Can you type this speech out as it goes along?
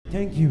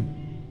Thank you.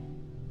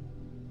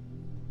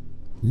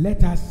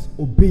 Let us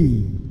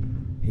obey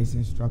his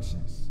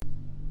instructions.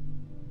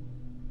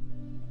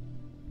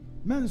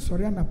 Men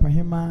sorry na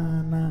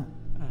pahema na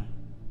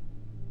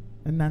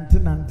nante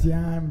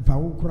mfa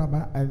wo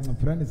kuraba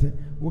friend say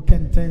wo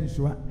kenten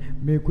so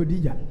me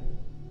kodija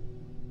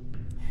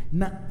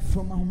na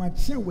from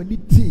ahomache wani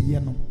tie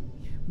no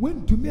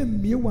wentumi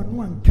amie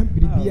wano anka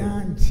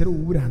biribia nkyere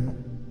wura no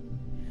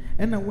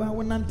ena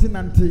wa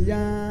nante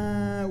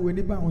ya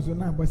wani ba ho so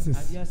na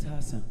aboses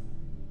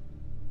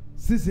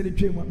sisiri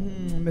twem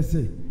me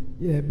say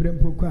ye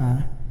brempo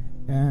kwa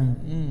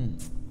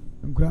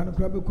nkura no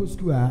kura be ko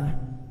school a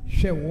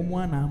hwe wo mu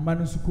ana amba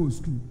no school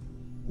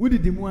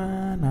wudidi mu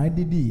na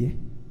adidi ye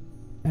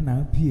na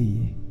apie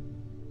ye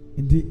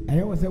ndi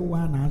aye wo se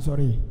wa na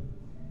asori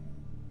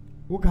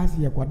wo ka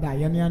se ye koda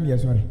ye ne an ye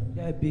sori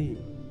ya be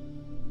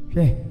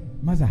hwe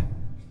maza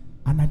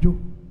anajo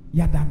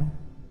yada no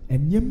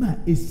enyema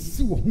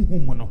esi wo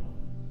honhom no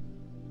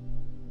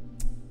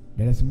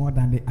there is more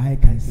than the eye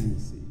can see.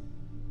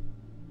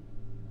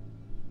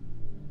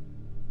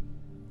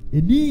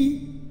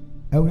 Eni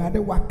awurade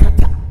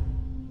wakata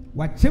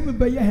wachem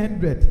be ye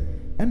 100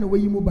 and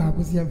we mu ba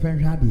ko se mfa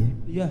hwade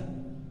yeah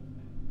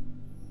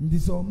ndi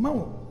so ma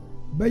wo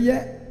be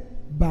ye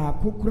ba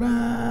ko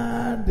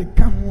kura de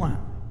kamo a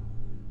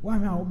wa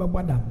hwa wo be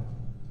bodam.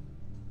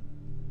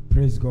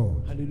 Praise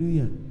God.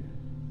 Hallelujah.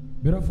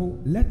 Beautiful.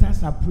 Let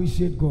us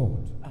appreciate God.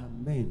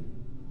 Amen.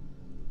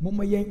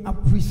 Momo yen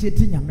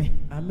appreciate nyame.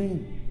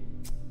 Amen.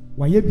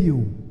 Waye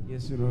bio.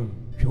 Yes Lord.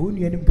 Hwe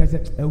onu anim ka se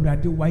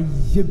awurade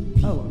waye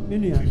bi. Oh,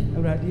 menu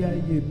awurade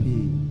aye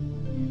bi.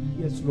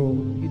 Yes Lord,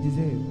 you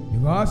deserve.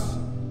 Because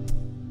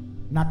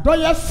na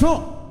doye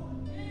so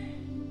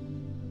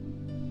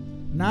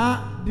na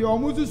de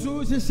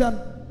omususu sishan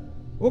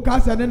o ka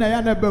se ne na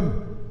ya na bam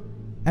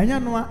enya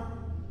noa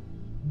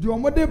de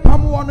omode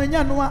pam wo no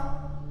enya noa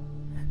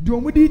de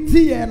omudi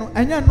tiye no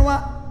enya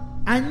noa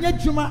anya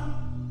dwuma.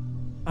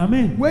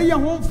 Amen. We ye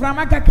ho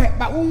mframa keke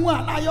ba wo hu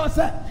ala yo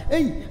se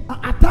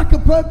attack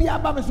pa bi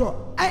aba me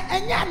so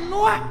enya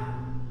noa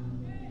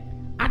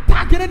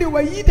attack ne de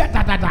we yi da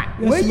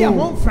we ye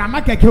ho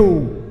mframa keke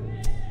o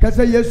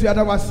kase Yesu ya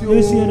da wasio.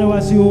 Yesu ya da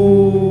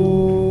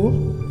wasio.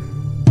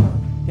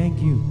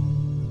 Thank you.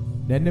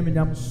 Then me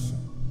nyams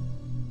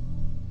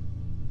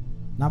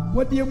na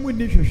body mu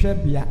ni hwehwe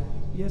bia.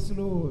 Yes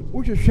Lord.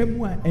 Wo hwehwe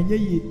mu a enye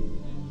yie.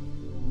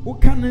 Wo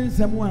kan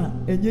nsem a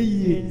enye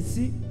yie.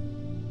 Ensi.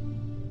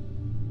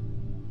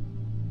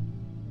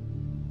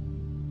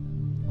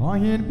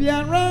 Ohin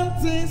bia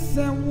ranti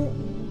sewu.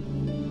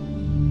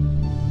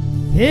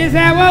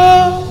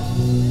 Isewo.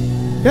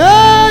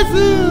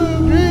 Yesu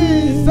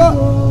Kristo.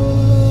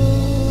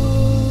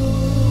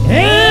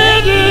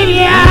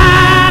 Ejiria.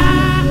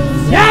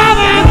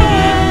 Yama.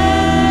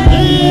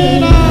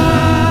 Ina.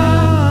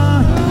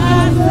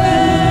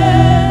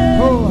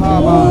 Oh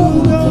haba.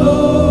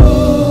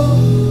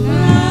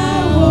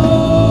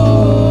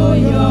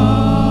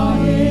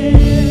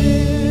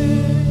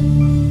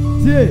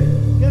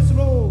 Yes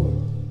Lord.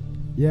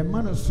 Ye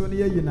man so ne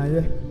ye na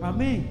ye.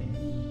 Amen.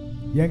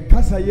 Yen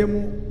kasa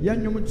yemu,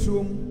 yen nyum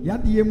tuom,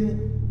 yade yemu,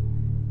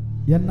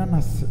 yen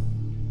nanas.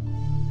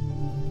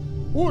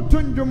 O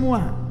tunjumu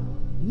a,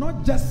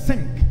 not just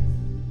sing,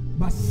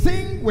 but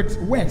sing with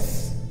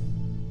words.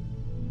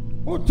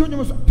 O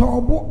tunjumu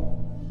tobo.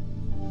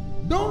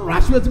 Don't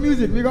rush with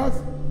music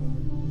because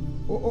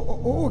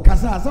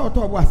kasa sa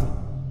tobo ase.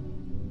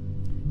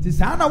 Ti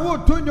sa na wo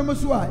tunjumu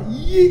so a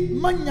yi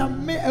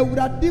manyame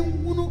awurade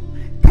hunu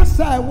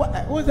kasa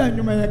wo za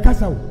nyuma ye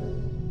kasa wo.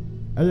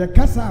 Aya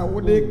kasa wo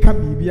de ka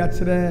bibia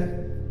kire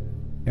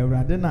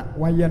Ewurade na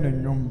waye no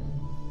nwom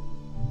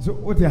so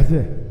wo te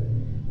ase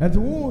enti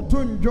wo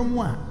to ndwom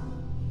a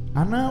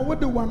ana wo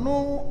de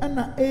wano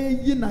na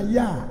eyi na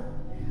ya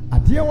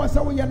ade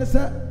wasa wo ye ne se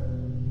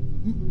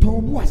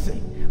to bo ase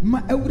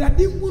ma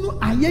Ewurade hunu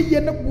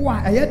ayeye ne bo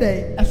a eye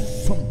de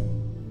esom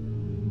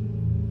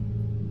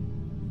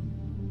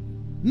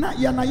na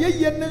ya na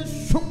yeye ne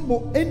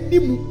sombo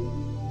enimu.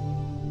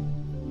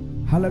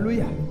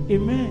 Hallelujah.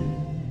 Amen.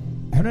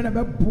 Eno na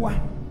beboa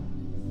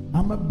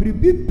ama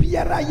bribi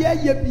biara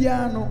ye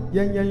bia no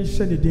yen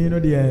hye ne din no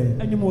de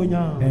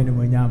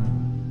enimonyam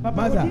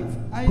Papa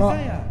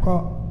Isaiah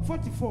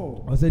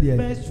 44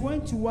 verse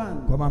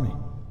 21 ko mame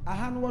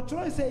ahan wo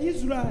tro say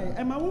Israel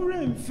ema wo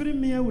re mfiri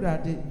me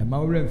awurade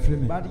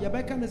but ye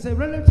beka ne say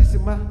relatives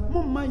ma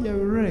mumma ye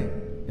re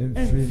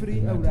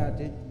mfiri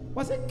awurade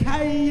was it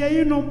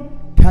kayeyinum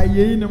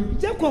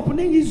Jacob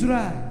ni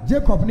Israel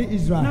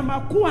na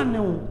makoa ne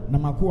wo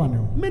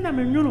me na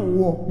me nwono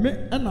wo me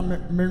na me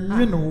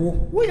nwono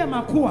wo wo ye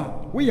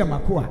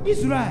makoa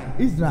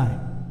Israel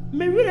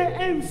me wire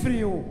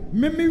emfiri o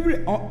me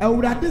wire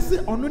awurade se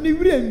ono ne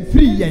wire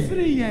emfiri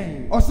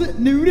yen o se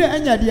ne wire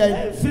anya de yen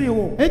emfiri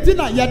wo enti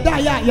na ye da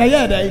ya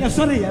ye da ye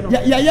sore ye no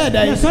ye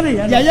da ye sore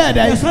ye ye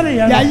da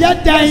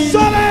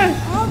sore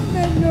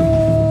ameno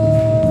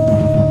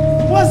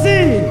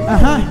wasi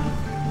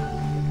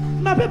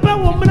na pepa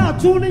wo mna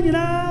tu ne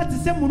nyina te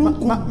se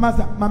mununku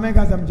masa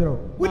mamenka sam jero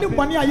woni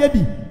bone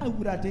ayedi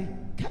awurade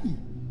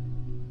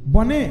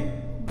Bonnet.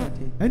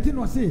 Anything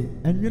was say,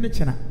 and you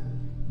chena.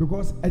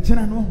 Because a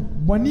chena no,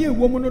 Bonnie a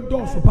woman of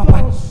doors,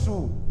 papa.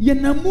 Ye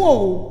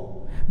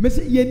namo, Miss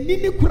Ye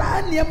Nini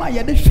Kura near my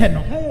other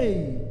channel.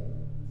 Hey,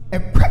 a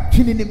crack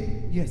in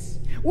him. Yes.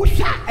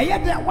 Usha, I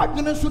had that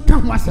one so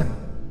come was it.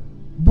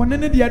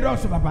 Bonnet the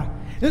address, papa.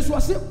 This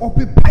was it, or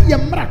Pipaya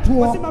Mrat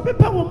was my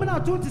paper woman. I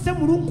told to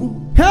some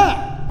room.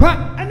 Ha!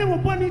 And they were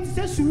born to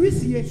say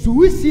Suisse.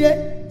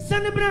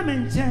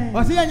 Sanabram chain.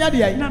 Was he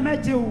Yadia?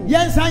 Namajo.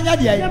 Yes, I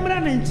Yadia.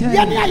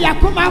 Yamia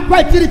Yakuma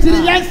quite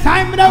yes,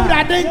 I'm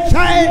rather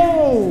chain.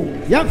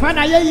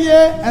 Yafana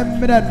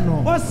and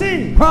Brano. Or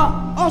say,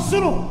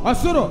 Osoro,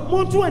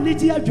 Montu and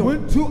Nidia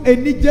Montu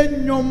and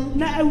Nidian,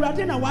 na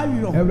Eradina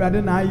Wario,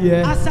 Eradina,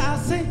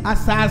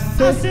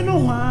 Asano,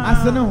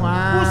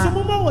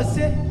 was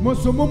say,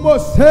 Mosumo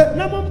said,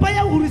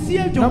 Namumpaya who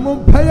received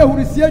Namumpaya who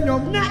received na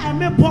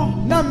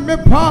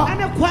mepo,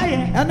 and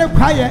a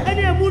quiet,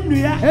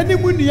 any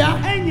munia,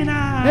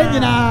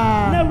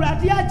 no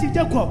radia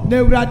Jacob,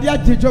 now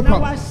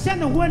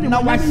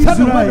I said,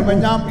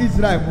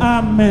 Israel.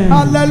 Amen.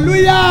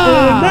 Hallelujah.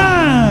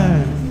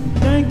 Amen.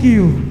 Thank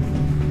you.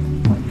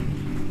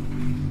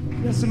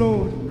 Yes,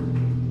 Lord.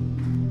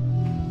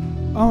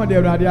 Oh, the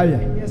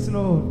radia. Yes,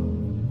 Lord.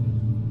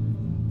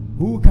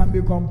 Who can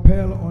be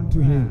compelled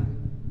unto him?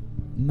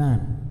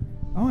 None.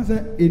 I want to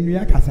say, in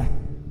Yakasa.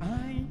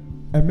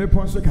 And me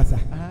ponso kasa.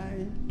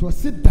 To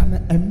sit down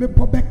and me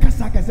pobe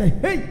kasa kasa.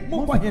 Hey,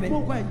 mo kwa hene.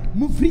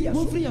 Mo free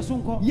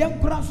sonko. Yem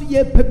kura so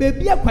ye pe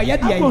baby akwaya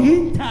dia.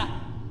 Akohinta.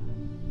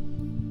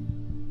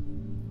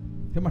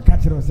 Tema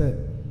catch it say,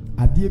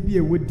 ade bi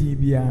e wodi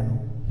bia no.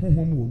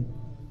 Honhom wo.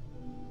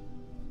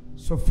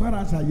 So far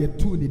as I yet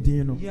to the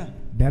day no.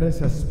 There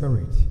is a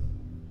spirit.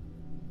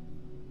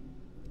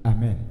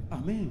 Amen.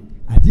 Amen.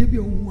 Ade bi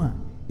ohun a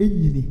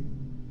enyini.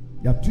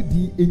 Ya to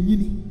di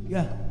enyini.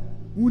 Yeah.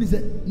 Who is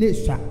it?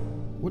 Nesha.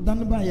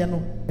 Wodan ba ye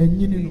no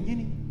anyini no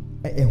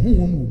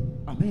honhom wo.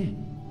 Amen.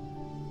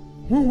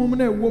 Honhom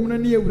na ewom na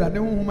ne ewurade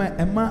honhom a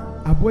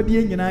ema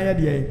abode nyina ya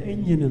de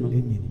enyini no.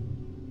 Enyini.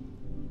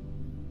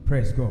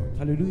 Praise God.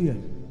 Hallelujah.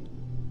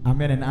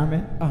 Amen and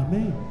amen.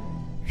 Amen.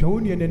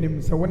 Shawuni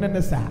enenim se wona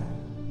ne sa.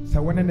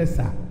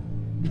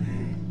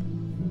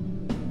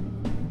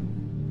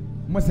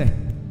 Monse.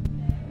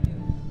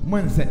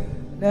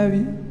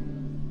 Davi.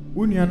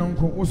 Unia no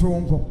nko wo so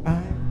wonko.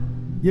 Ah.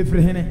 Ye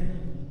frɛ hene.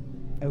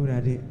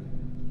 Ewurade.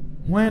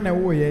 When I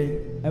wo ye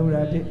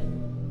Ewurade.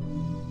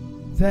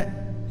 Say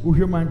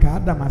uhweman ka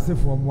Adam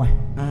asefo mo a.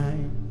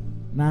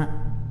 Na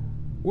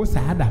wo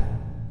sa Adam.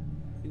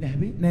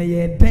 Dabi. Na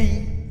ye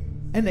den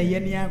na ye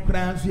ne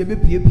akra so ye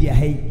bepiepia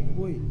hai.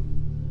 Boy.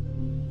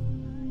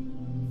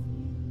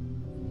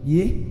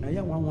 Ye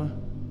aya wanwa.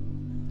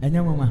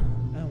 Anya mama.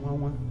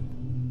 Wanwa.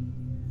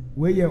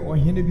 We ye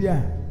ohene bi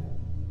a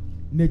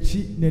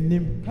nachi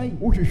nanim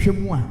wo hwehwe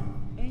mu a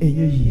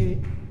enye yi.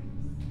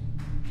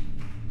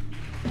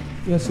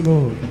 Yes,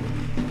 Lord.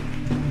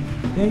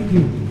 Thank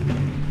you.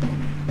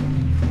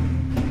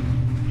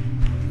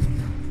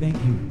 Thank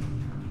you.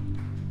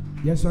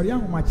 Yes, sorry,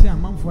 I'm much a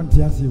man for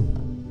Tiasio.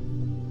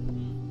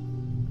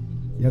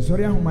 Yes,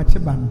 sorry, I'm much a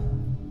ban.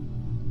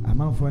 A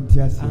man for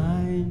Tiasio.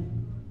 I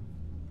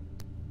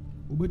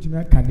would you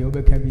make a deal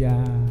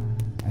becabia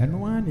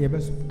and one year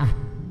best. Ah,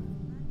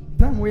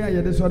 time we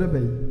are the sort of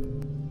bay.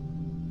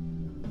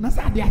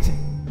 Nasa Diache.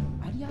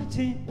 4,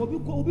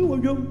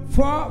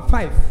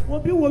 5.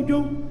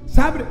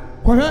 Sabre,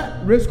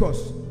 Kohe, race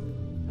course.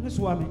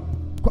 Swami.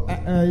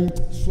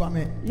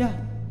 Swami. Yeah.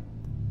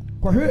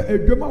 Kohe, a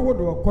drama wood,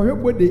 Kohe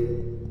body.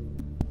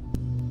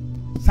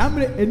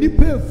 Sabre, a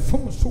nipple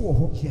from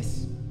so.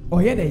 Yes. Oh,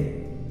 yeah,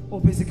 they.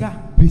 Oh, Pisca.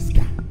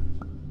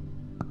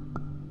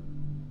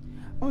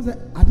 I was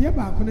at the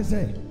about when I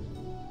say,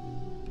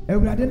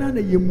 every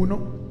day, Yemuno.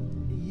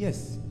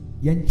 Yes.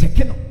 Yen check.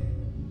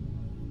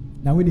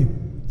 Now with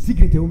him.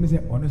 Secret woman say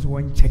honest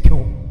one check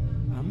out.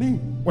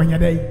 Amen. When you're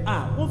there.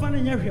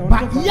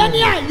 But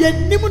Yania,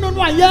 Yenimuno,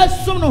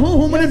 yes, son of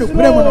whom in the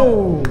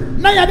criminal.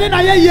 Now you didn't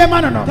hear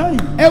man.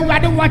 And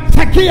what do what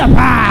check here?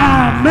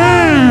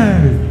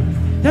 Amen.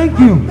 Thank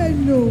you.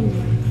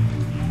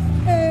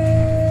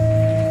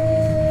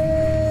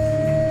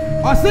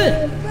 I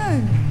say,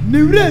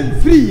 New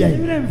free.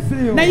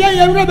 Now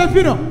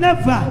you're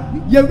never.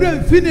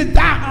 You're finished.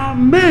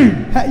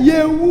 Amen.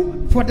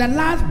 You for the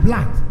last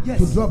blood. Yes.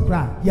 To drop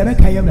blood.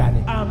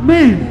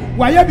 Amen.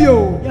 Why you be?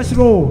 Yes,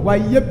 Lord. Why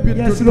you be?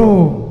 Yes,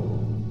 Lord.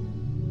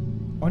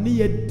 Only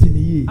yet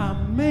tini.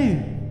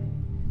 Amen.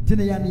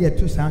 Tini yani yet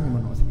to sound you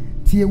know.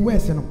 Tie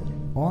west no.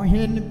 Oh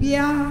hen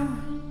bia.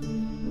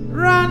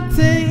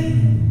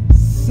 Ranting.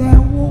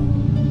 Sawo.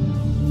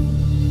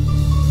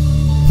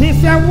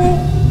 Tisawo.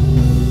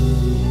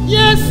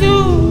 Yesu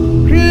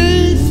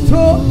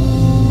Christo.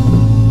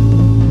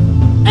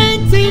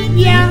 Enti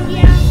bia.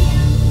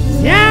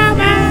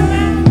 Yama.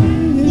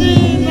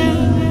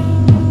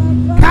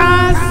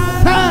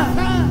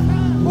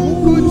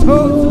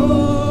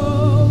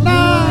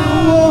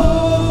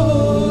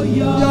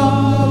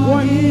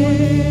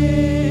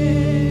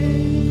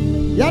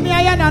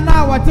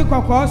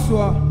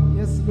 kokoso.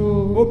 Yes,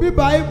 Lord. Obi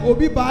buy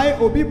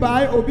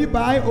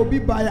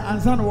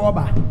ansa no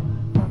oba.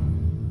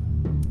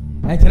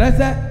 E kire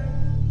se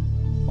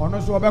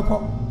ono so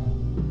obeko.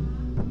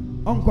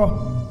 Onko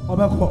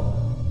obeko.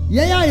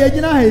 Yen ya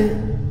yegina he.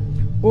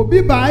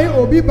 Obi buy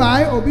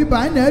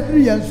na aduru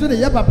yen so de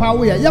ye papa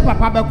wo ye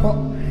papa beko.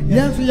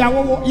 Yen so ya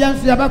wo yen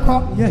so ya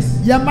beko. Yes.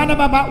 Ye ma na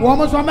baba wo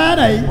mo so ma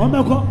na yi.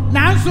 Omeko.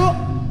 Nanso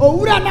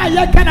owura na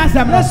ye kana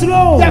sam. Yes,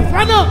 Lord. Ye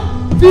fa no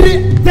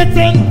firi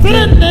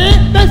tetentene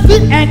besi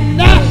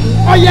enne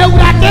oye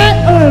wurade.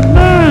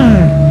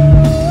 Amen.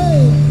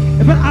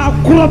 Ebe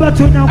akuro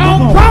beto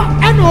nyankopon. Onko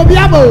ena obi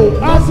abo.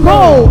 Onko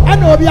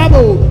ena obi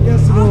abo.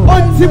 Yes, Lord.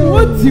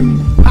 Otim.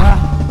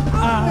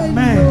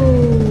 Amen.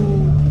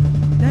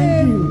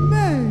 Thank you.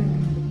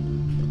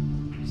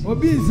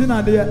 Obi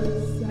zina de.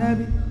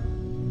 Nabi.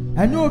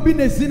 Enyo obi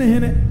na zina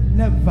hene.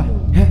 Never.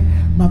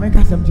 Mama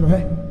ka sam tro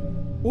he.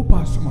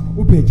 Opa soma,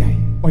 opa ejai.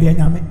 Oye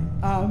nyame.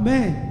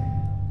 Amen.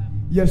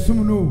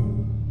 Yesum no.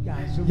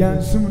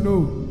 Yansum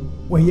no.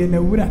 Oye na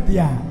wurade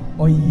a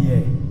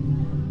oye.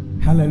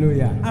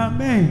 Hallelujah.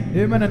 Amen.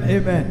 Amen and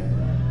amen.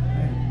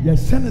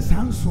 Yesene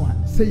sanso a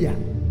say ya.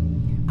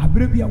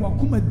 Abrebia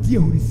wakoma die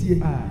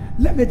horisie.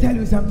 Let me tell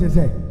you something,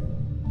 say.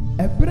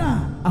 Ebra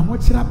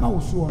ahokyera ba wo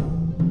so no.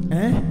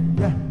 Yeah.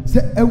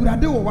 Say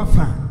ewurade wo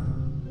wafa.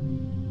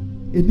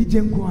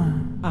 Enije nko a.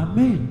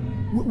 Amen.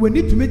 We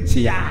need to meet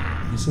ya.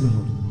 Yes,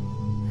 Lord.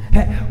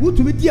 Who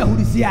to meet dia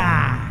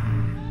hurisia.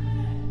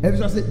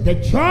 Everyone say the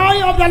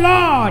joy of the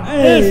Lord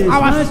is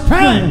our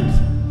strength.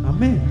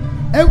 Amen.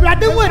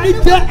 Ewurade wo ni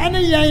je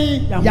ene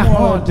yen ya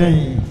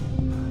hoden.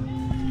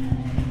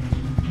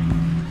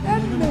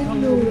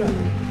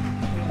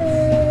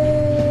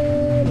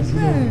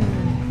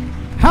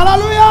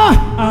 Hallelujah.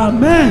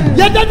 Amen.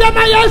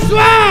 Yedema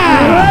Yeshua.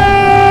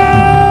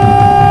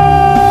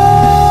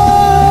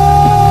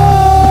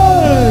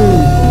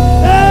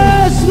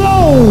 Yes,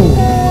 Lord.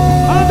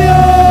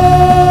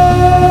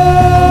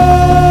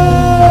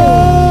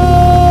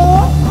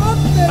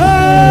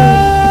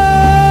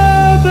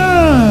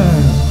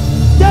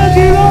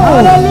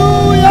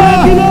 Hallelujah.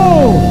 Thank you,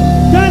 Lord.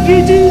 Thank you,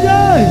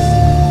 Jesus.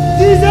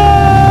 Jesus.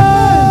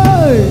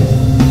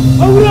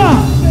 Aura.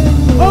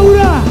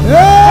 Amen.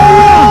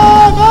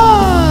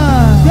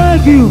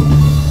 Thank you.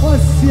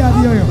 What's the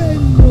idea?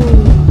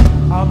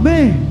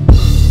 Amen.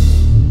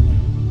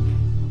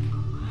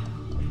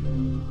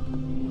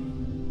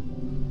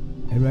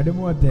 Everybody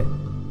more there.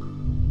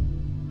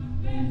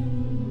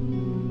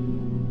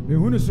 We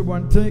want to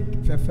one take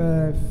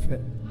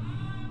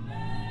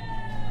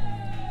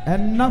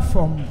and not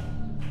from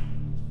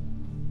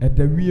at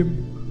the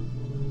rim.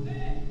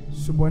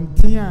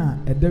 Subontia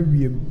at the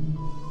rim.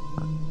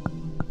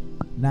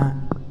 Now,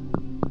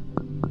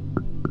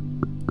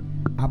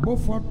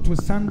 above to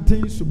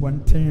something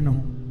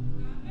Subontino.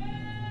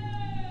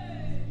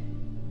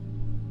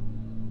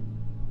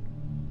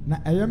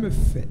 Now, I am a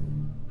fit.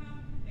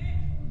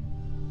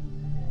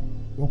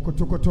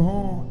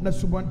 Wokotokoto na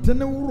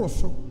Subontene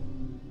Uroso.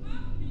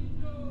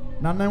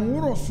 Na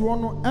Uroso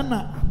no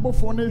ena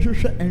abofo na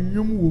hwehwe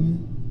enwom wom.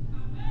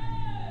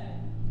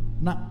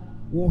 Na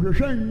wo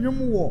hwehwe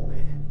enwom wo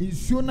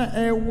nsuo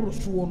na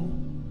Uroso no.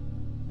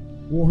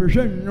 Wo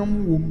hwehwe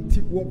enwom wom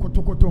ti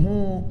wokotokoto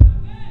ho.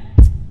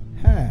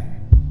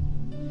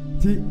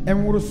 Ti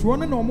enworoso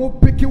no na omo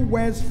pick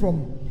words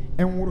from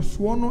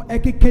enworoso no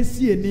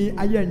ekekesi eni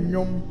aye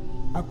enwom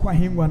akwa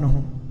hengwa no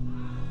ho.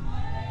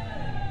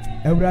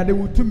 Everybody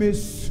will to me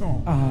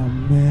so.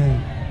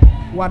 Amen.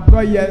 What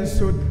do you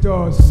so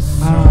does?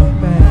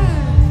 Amen.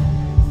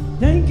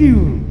 Thank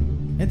you.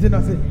 And then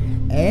I say,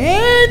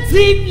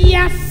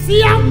 Etibia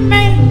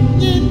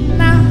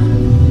siamenina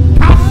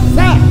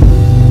kasa.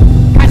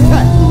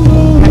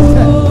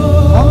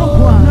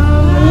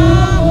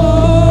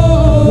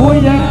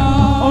 Oya,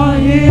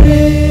 oye.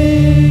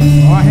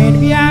 Ohen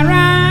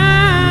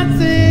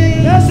biarati.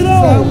 Yes,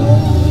 Lord.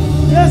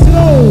 Yes,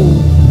 Lord.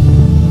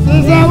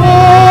 Sisawo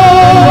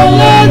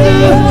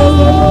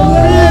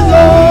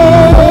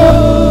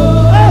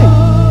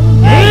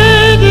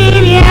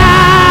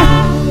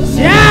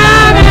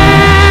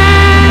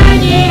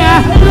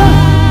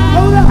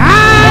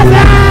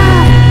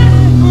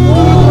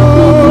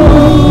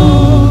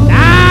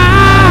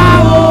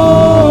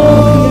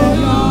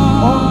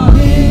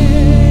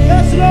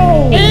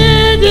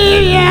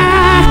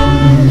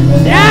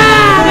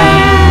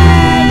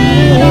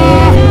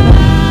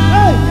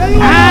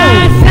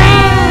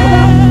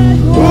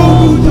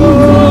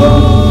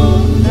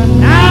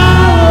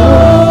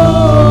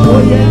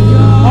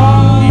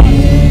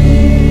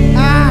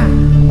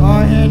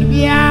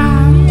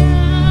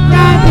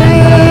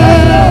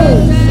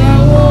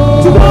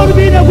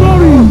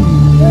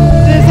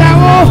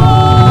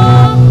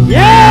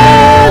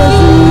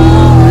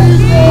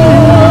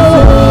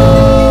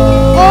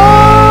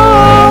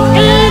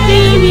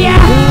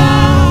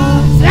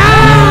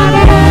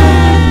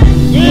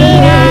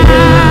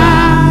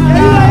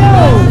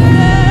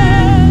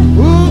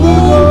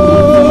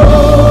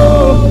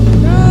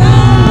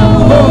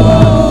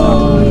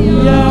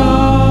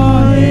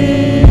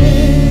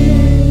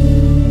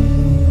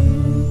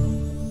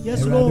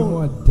Yes,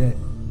 Lord.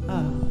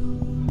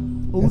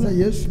 Oh,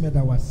 yes,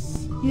 that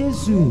was.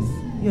 Yes,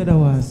 yeah, that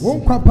was.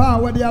 Won't papa,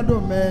 what do you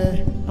do,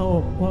 me?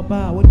 Oh,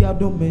 papa, what do you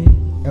do, me?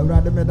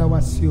 Every day, that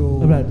was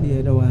you. Every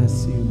day, that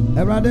was you.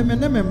 Every day, me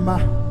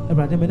nemma.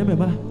 Every day, me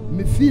nemma.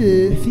 Me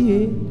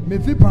fie. Me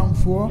fi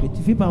pamfo. Me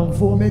fi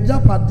pamfo. Me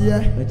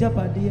japade. Me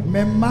japade.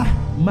 Me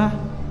ma.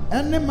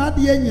 Ene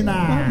madie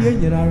nyina.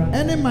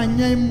 Ene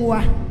manyan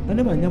moa.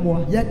 Ene manyan moa.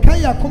 Ye kan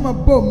yakoma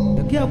bom.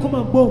 Ye kan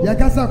yakoma bom. Ye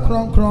kasa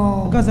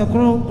kronkron. Kasa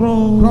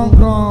kronkron.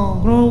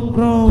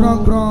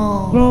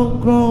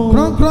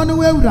 Kronkron ni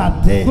we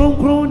awurade.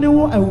 Kronkron ni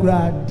wo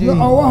awurade. Yo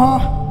owo ho.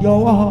 Yo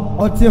owo ho.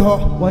 Oti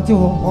ho. Wati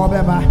ho.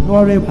 Obeba.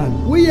 Oreba.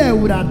 We ye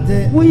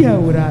awurade. We ye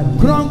awurade.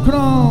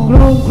 Kronkron.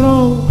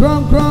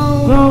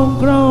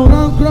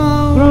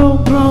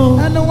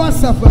 Ene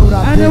wasafo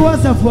awurade. Ene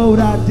wasafo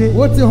awurade.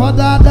 Woti ho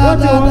da.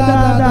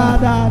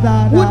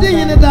 Wudi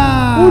hine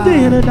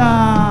da.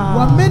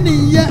 Wa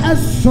meni ye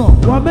eso.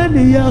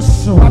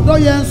 Wado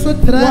ye nso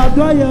tra.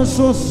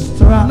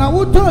 Na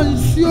wuto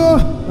nsuo.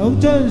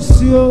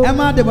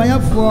 Ema de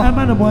bayafo.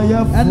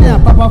 Ene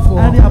apapafo.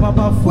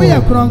 We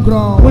ye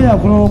kronkron.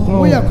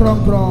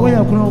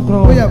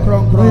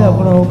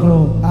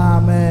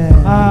 Amen.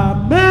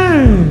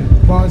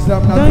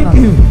 Thank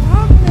you.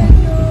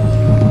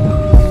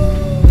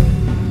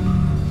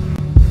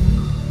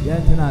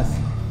 Yes.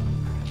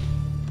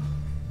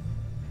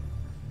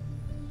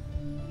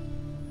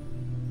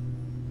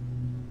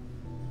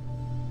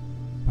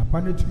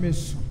 Papa ne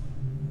tumeso.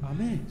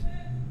 Amen.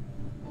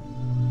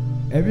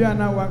 Ebi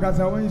ana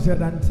wangasa won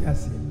shedanti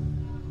ase.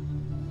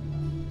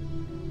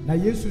 Na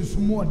Yesu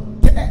sumo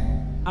de.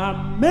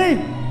 Amen.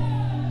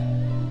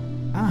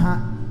 Aha,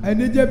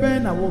 enije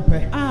ben na wo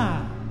pe.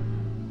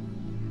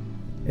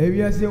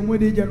 Ebi ase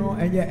omudi je no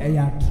enye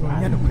eyatro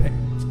nya no kre.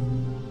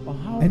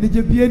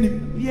 Enije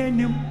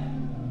bienim.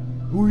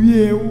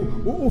 Uwie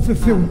o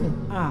fefe ho.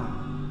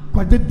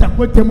 Kwade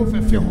dakote mo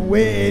fefe ho we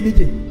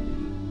enije.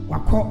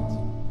 Wakọ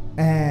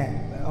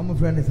omo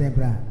friend is saying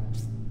bra.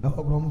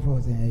 Omo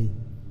friend say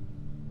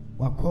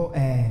wakọ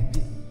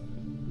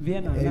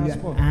Vienna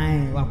sport.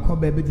 Wakọ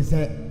baby to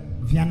say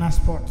Vienna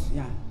sport.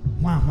 Yeah.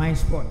 My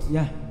sport.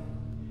 Yeah.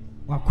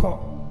 Wakọ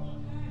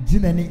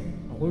jinani.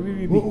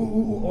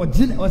 O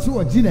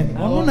jinani.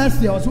 Ono na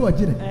se o so o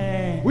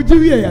jinani. Wo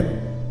jiwie ya.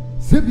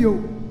 Sebio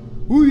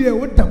uwie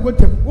wo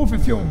dakotem wo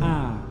fefe ho.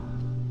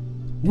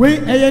 We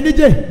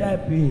eyenije.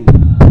 Dabi.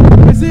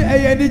 We say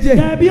eyenije.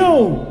 Dabi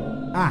o.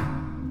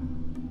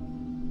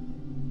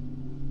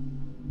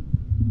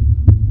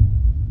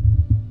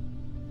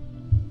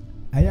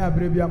 Aya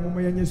abrebia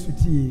momo yenye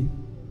sutie.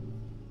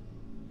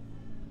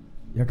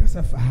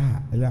 Yakasa fa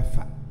aya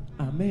fa.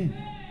 Amen.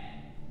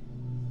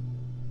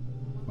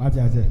 What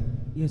you say?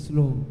 Yes,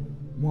 Lord.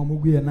 Mo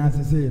amugu na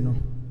asese no.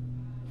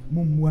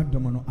 Mummu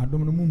adom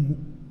no mummu.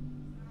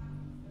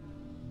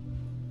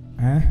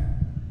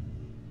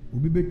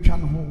 Obi betwa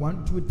no ho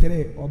 1 2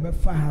 3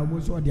 obefa ha wo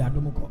so de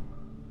adom ko.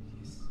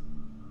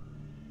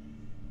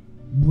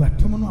 Bu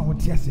atom no a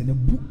wote ase na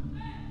bu.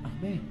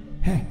 Amen.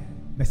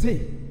 Be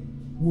say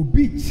wo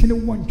bi chine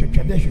won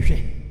twetwede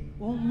hwehwe.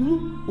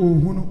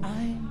 Ohunu.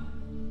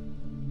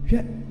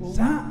 Hwe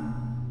sa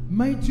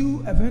Matthew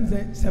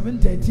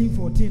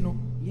 7:13-14 no.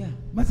 Yeah.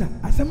 Masa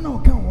asem na wo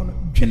kan wo no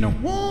dwene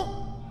ho.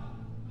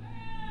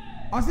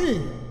 I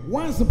see,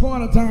 once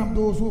upon a time,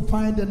 those who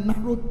find the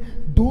narrow,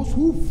 those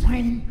who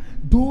find,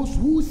 those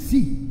who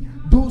see,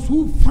 those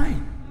who find,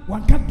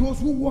 one cut those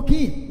who walk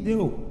in,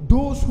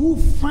 those who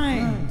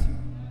find,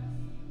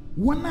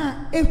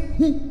 wana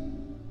ehu,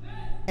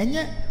 and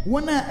yet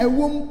wana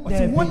ewom,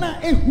 wana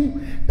ehu.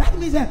 That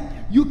means that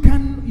you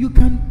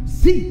can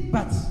see,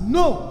 but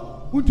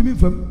no, who to me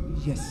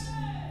from? Yes.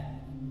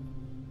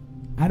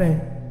 Are they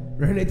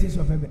relatives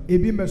of heaven?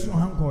 Ebi meso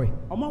hankoi.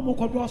 Oma mo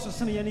kodo so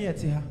sene ye ne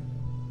yete ha.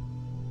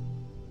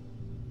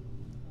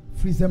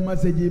 Free some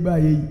message by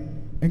ye,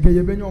 and can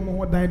you bring your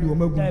more died to a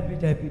mobile?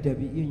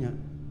 Debbie,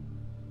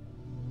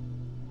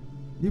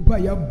 You buy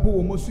your bow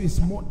almost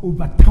is more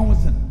over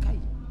 1,000.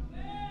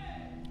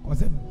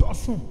 Was a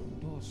dozen.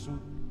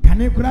 Can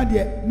you grab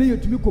the near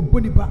to me?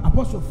 Bonipa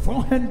apostle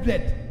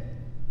 400.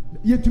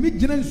 Yet to me,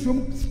 General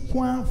Swim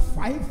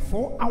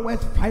 4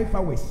 hours, 5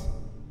 hours.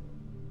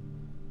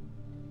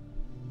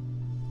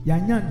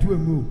 Yanyan to a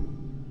move.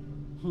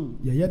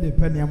 Yeah, the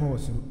penny am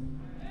also.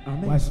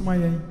 Why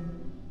smiling?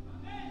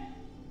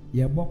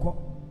 Ye boko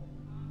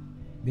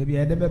baby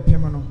e de be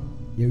pem no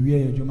ye wie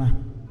adwuma.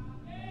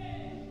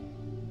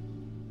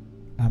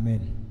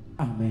 Amen.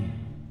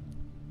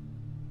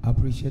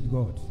 Appreciate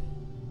God.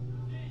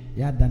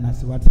 Ya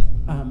danase what?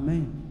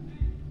 Amen.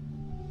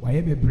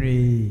 Why be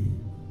pray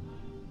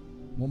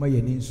mama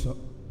ye ni so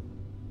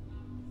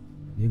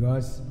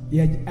because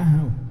ye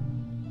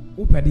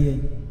upade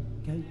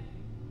okay.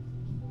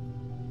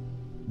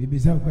 Maybe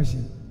some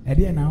question e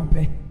dey na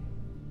ope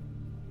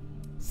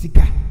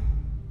sika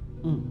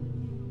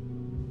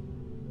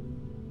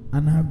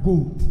and her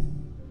gold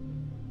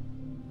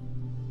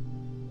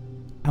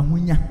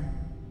amunya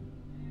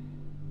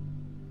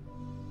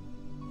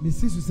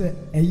Mrs. said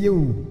a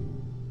you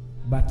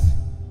but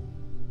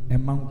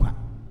ɛma nkwa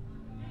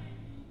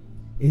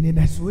ɛni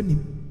da so nim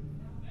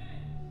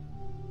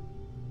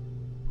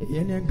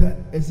ɛyɛ nka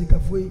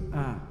esikafo yi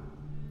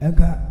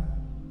ɛnka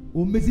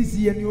o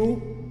mesisi yɛ ni o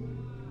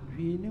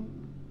hwinem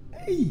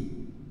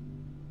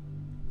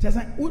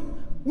kyesa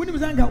woni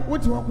bisa nka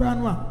wote wakora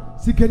no a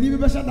sikani bi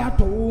bɛhyɛ da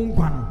atɔ wo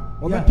nkwa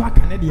no ɔbɛtɔ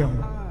aka ne deɛ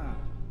ho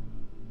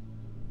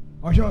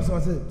ɔhwɛ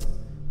ɔsɛ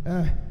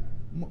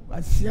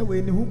asia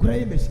we ne ho kura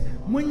yi bɛhyɛ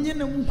monye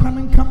ne nkwa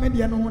no nka me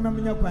deɛ no ho na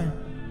menya kwan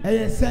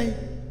ɛyɛ sɛn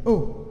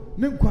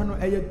ne nkwa no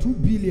ɛyɛ 2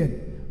 billion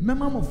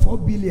mɛma mo 4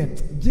 billion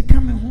gye ka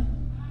me ho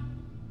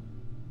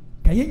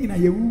ka yɛ nyina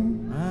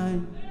yɛwu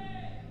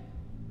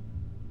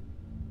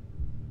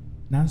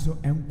nanso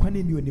nkwa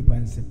ne ni onipa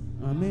nsɛm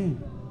amen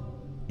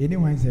ɛni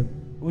hwan nsɛm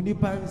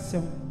onipa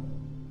nsɛm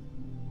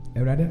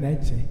awurade na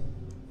ɛkyɛ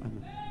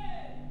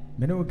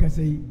mene wo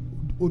kasa yi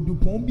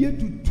odupɔn bi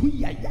atutu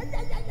ya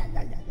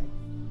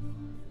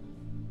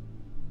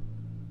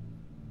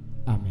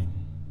amen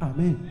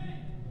amen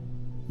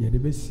yɛde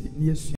bɛsi ne yɛsu